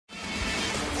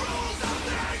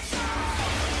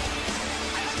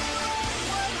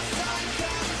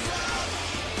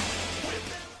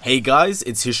Hey guys,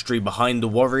 it's History Behind the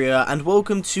Warrior and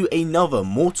welcome to another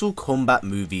Mortal Kombat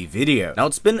movie video. Now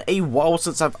it's been a while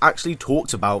since I've actually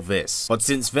talked about this, but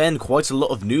since then quite a lot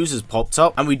of news has popped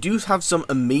up and we do have some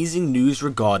amazing news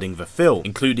regarding the film,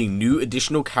 including new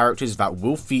additional characters that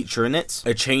will feature in it,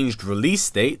 a changed release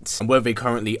date, and where they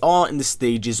currently are in the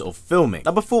stages of filming.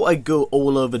 Now before I go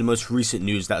all over the most recent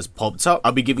news that has popped up,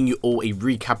 I'll be giving you all a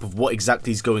recap of what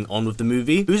exactly is going on with the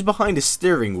movie, who's behind the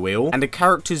steering wheel, and the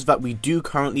characters that we do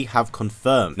currently have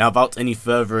confirmed. Now without any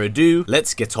further ado,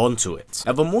 let's get on to it.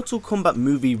 Now the Mortal Kombat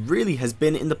movie really has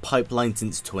been in the pipeline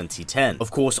since 2010.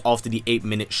 Of course, after the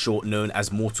 8-minute short known as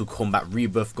Mortal Kombat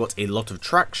Reboot got a lot of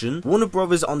traction, Warner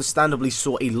Brothers understandably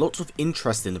saw a lot of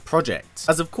interest in the project,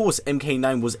 as of course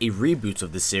MK9 was a reboot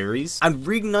of the series and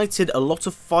reignited a lot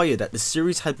of fire that the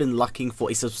series had been lacking for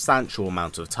a substantial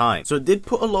amount of time. So it did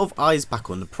put a lot of eyes back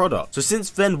on the product. So since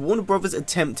then, Warner Brothers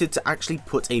attempted to actually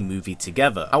put a movie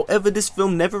together. However, this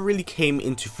film never really came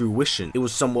into fruition. It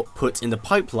was somewhat put in the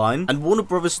pipeline, and Warner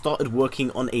Brothers started working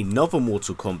on another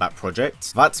Mortal Kombat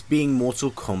project, that being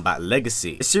Mortal Kombat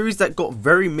Legacy, a series that got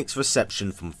very mixed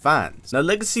reception from fans. Now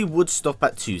Legacy would stop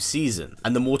at 2 seasons,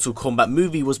 and the Mortal Kombat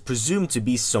movie was presumed to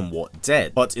be somewhat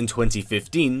dead, but in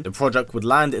 2015, the project would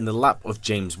land in the lap of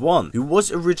James Wan, who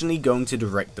was originally going to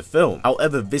direct the film.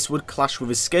 However, this would clash with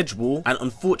his schedule, and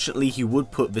unfortunately he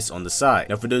would put this on the side.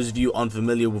 Now for those of you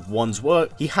unfamiliar with Wan's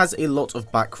work, he has a lot of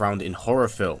background in horror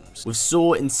films, with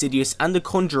Saw, Insidious and The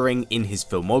Conjuring in his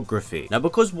filmography. Now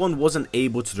because Wan wasn't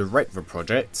able to direct the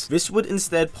project, this would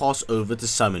instead pass over to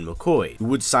Simon McCoy, who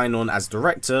would sign on as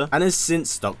director and has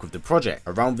since stuck with the project.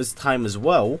 Around this time as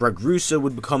well, Greg Russo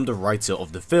would become the writer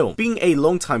of the film. Being a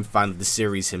longtime fan of the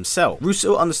series himself,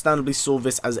 Russo understandably saw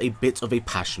this as a bit of a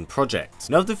passion project.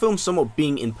 Now with the film somewhat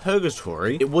being in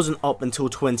purgatory, it wasn't up until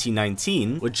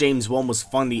 2019 where James Wan was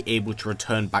finally able to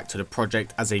return back to the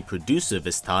project as a producer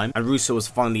this time, and Russo was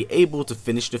finally able to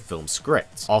finish the film's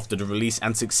script. After the release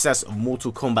and success of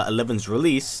Mortal Kombat 11's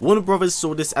release, Warner Brothers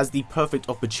saw this as the perfect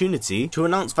opportunity to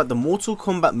announce that the Mortal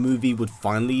Kombat movie would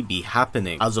finally be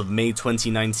happening. As of May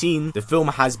 2019, the film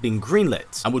has been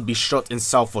greenlit and would be shot in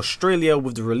South Australia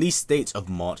with the release date of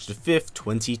March the 5th,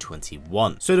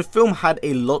 2021. So the film had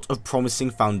a lot of promising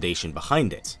foundation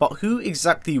behind it. But who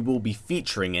exactly will be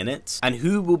featuring in it, and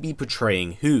who will be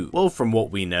portraying who? Well, from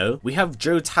what we know, we have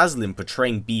Joe Taslim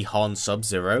portraying Han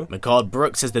Sub-Zero, Mehcad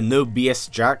Brooks as the No BS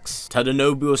Jax,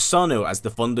 Tadanobu Asano as the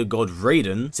Thunder God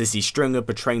Raiden, Sissy Stringer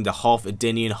portraying the half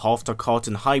Edenian half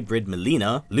Tarkatan hybrid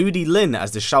Melina, Ludi Lin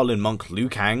as the Shaolin monk Liu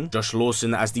Kang, Josh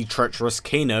Lawson as the treacherous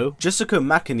Kano, Jessica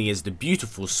McInerney as the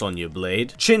beautiful Sonya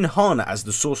Blade, Chin Han as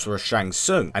the sorcerer Shang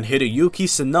Tsung, and Hideyuki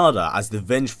Sanada as the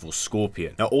vengeful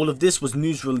Scorpion. Now all of this was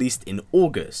news released in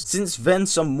August. Since then,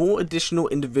 some more additional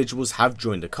individuals have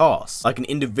joined the cast, like an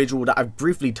individual that I've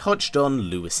briefly touched on,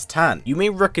 Lewis Tan. You may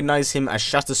recognize him as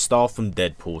Shatterstar from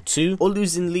Deadpool 2 or Lu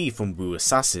Xing Li from Wu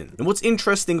Assassin. And what's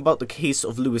interesting about the case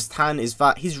of Lewis Tan is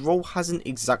that his role hasn't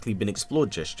exactly been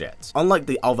explored just yet. Unlike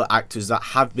the other actors that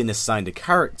have been assigned a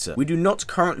character, we do not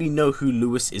currently know who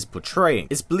Lewis is portraying.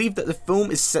 It's believed that the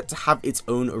film is set to have its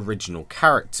own original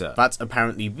character, that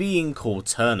apparently being Cole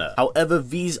Turner. However,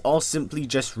 these are simply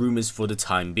just rumors for the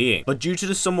time being, but due to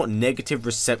the somewhat negative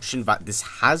reception that this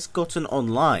has gotten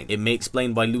online, it may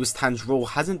explain why Lewis Tan's role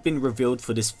hasn't been revealed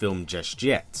for this film just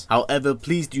yet. However,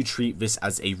 please do treat this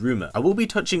as a rumor. I will be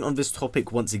touching on this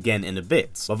topic once again in a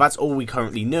bit, but that's all we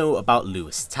currently know about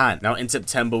Lewis Tan. Now in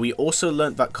September, we also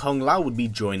learnt that Kung Lao would be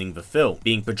joining the film,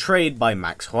 being portrayed by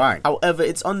Max Huang. However,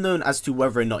 it's unknown as to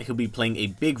whether or not he'll be playing a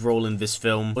big role in this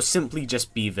film or simply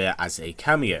just be there as a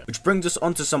cameo. Which brings us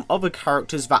on to some other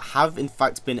characters that have in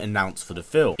fact been announced for the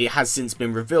film. It has since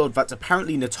been revealed that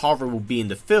apparently Natara will be in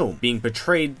the film, being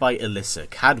portrayed by Alyssa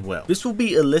Cadwell. This will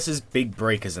be Alyssa's big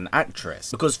break as an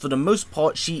actress, because for the most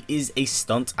part she is a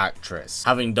stunt actress,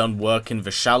 having done work in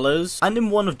The Shallows and in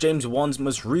one of James Wan's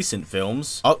most recent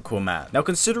films, Aquaman. Now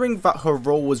considering that her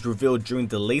role was revealed during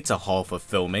the later half of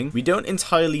filming, we don't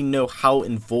entirely know how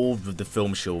involved with the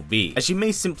film she'll be, as she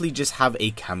may simply just have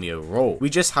a cameo role. We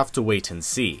just have to wait and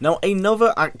see. Now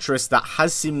another actress that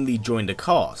has seemingly joined the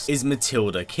cast is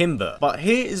Matilda Kimber, but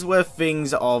here is where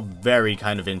things are very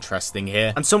kind of interesting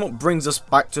here, and somewhat brings us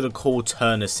back to the Cole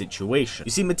Turner situation.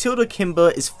 You see, Matilda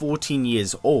Kimber is 14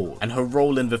 years old, and her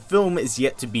role in the film is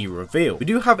yet to be revealed. We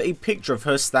do have a picture of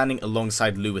her standing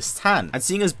alongside Lewis Tan, and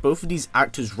seeing as both of these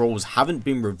actors' roles haven't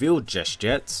been revealed just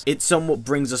yet, it somewhat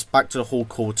brings us back to the whole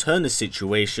Cole Turner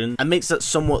situation and makes that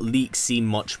somewhat leak seem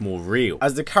much more real,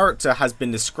 as the character has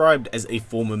been described as a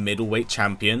former middleweight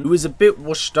champion who is a bit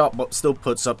washed up but still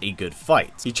puts up a good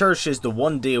fight. He cherishes the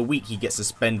one day a week he gets to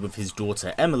spend with his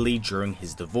daughter Emily during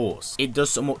his divorce. It does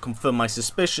somewhat somewhat confirmed my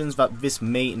suspicions that this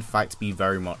may in fact be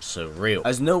very much so real,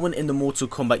 as no one in the Mortal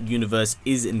Kombat universe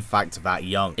is in fact that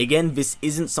young. Again, this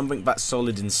isn't something that's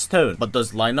solid in stone, but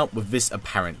does line up with this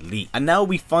apparent leak. And now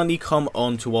we finally come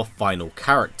on to our final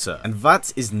character, and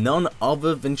that is none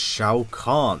other than Shao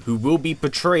Kahn, who will be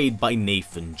portrayed by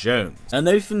Nathan Jones. Now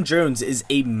Nathan Jones is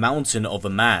a mountain of a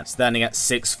man, standing at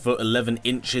 6 foot 11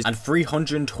 inches and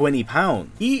 320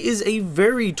 pounds. He is a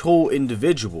very tall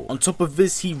individual. On top of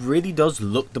this, he really does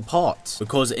look the part,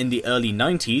 because in the early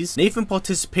 90s, Nathan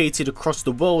participated across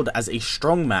the world as a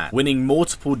strongman, winning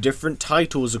multiple different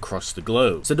titles across the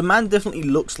globe. So the man definitely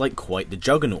looks like quite the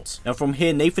juggernaut. Now from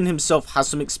here, Nathan himself has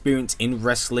some experience in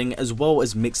wrestling as well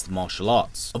as mixed martial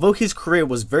arts. Although his career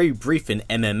was very brief in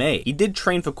MMA, he did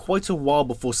train for quite a while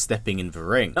before stepping in the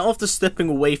ring. Now after stepping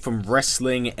away from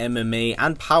wrestling, MMA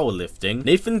and powerlifting,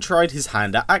 Nathan tried his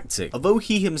hand at acting. Although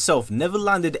he himself never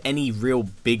landed any real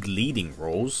big leading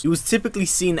roles, he was typically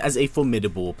seen as a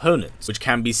formidable opponent, which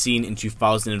can be seen in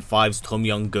 2005's Tom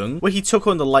Yum-Goong, where he took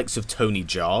on the likes of Tony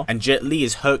Jaa, and Jet Li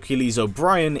as Hercules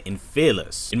O'Brien in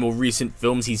Fearless. In more recent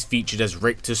films, he's featured as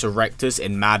Rictus Erectus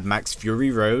in Mad Max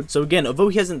Fury Road. So again, although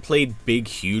he hasn't played big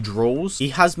huge roles, he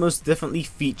has most definitely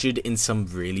featured in some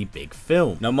really big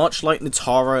films. Now much like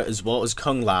Nitara as well as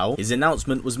Kung Lao, his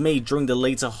announcement was made during the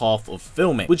later half of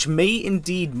filming, which may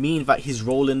indeed mean that his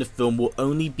role in the film will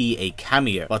only be a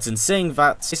cameo. But in saying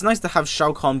that, it's nice to have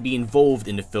Shao Kahn be involved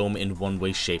in the film in one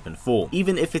way, shape and form,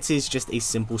 even if it is just a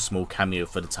simple small cameo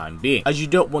for the time being, as you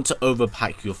don't want to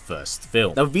overpack your first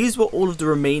film. Now these were all of the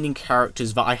remaining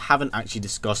characters that I haven't actually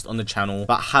discussed on the channel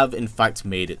that have in fact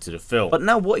made it to the film. But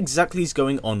now what exactly is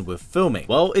going on with filming?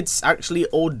 Well, it's actually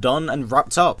all done and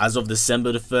wrapped up. As of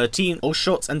December the 13th, all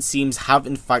shots and scenes have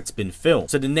in fact been filmed.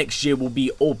 So the next year will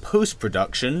be all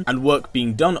post-production and work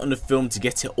being done on the film to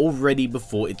get it all ready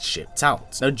before it's shipped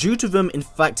out. Now due to them in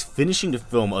fact finishing the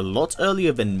film a lot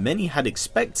earlier than many had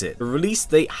expected, the release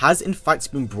date has in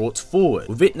fact been brought forward,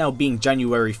 with it now being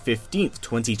January 15th,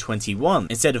 2021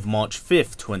 instead of March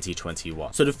 5th,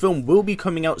 2021. So the film will be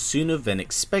coming out sooner than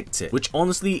expected, which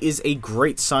honestly is a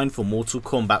great sign for Mortal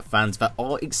Kombat fans that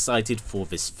are excited for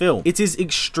this film. It is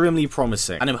extremely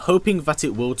promising, and I'm hoping that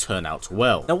it will turn out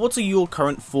well. Now what are your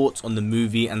current thoughts on the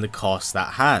movie and the cast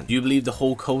at hand? Do you believe the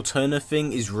whole Cole Turner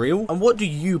thing is real? And what do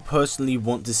you personally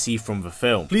want to see from the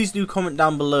film? Please do comment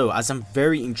down below, as I'm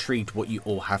very intrigued what you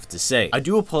all have to say. I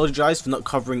do apologize for not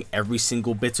covering every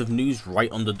single bit of news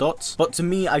right on the dot, but to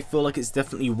me I feel like it's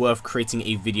definitely worth creating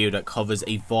a video that covers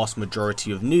a vast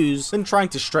majority of news than trying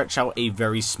to stretch out a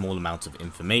very small amount of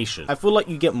information. I feel like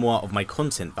you get more out of my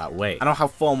content that way, and I'll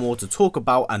have far more to talk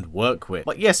about and work with.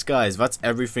 But yes guys, that's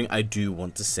everything I do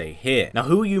want to say here. Now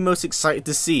who are you most excited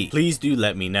to see? Please do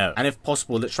let me know, and if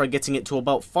possible let's try getting it to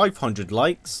about 500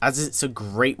 likes, as it's a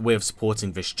great way of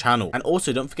supporting this channel. And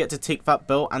also don't forget to tick that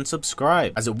bell and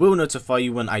subscribe, as it will notify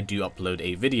you when I do upload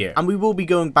a video, and we will be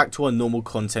going back to our normal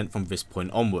content from this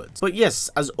point onwards. But yes,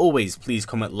 as always, please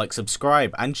comment, like,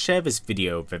 subscribe and share this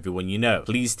video with everyone you know.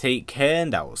 Please take care,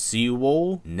 and I will see you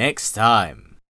all next time.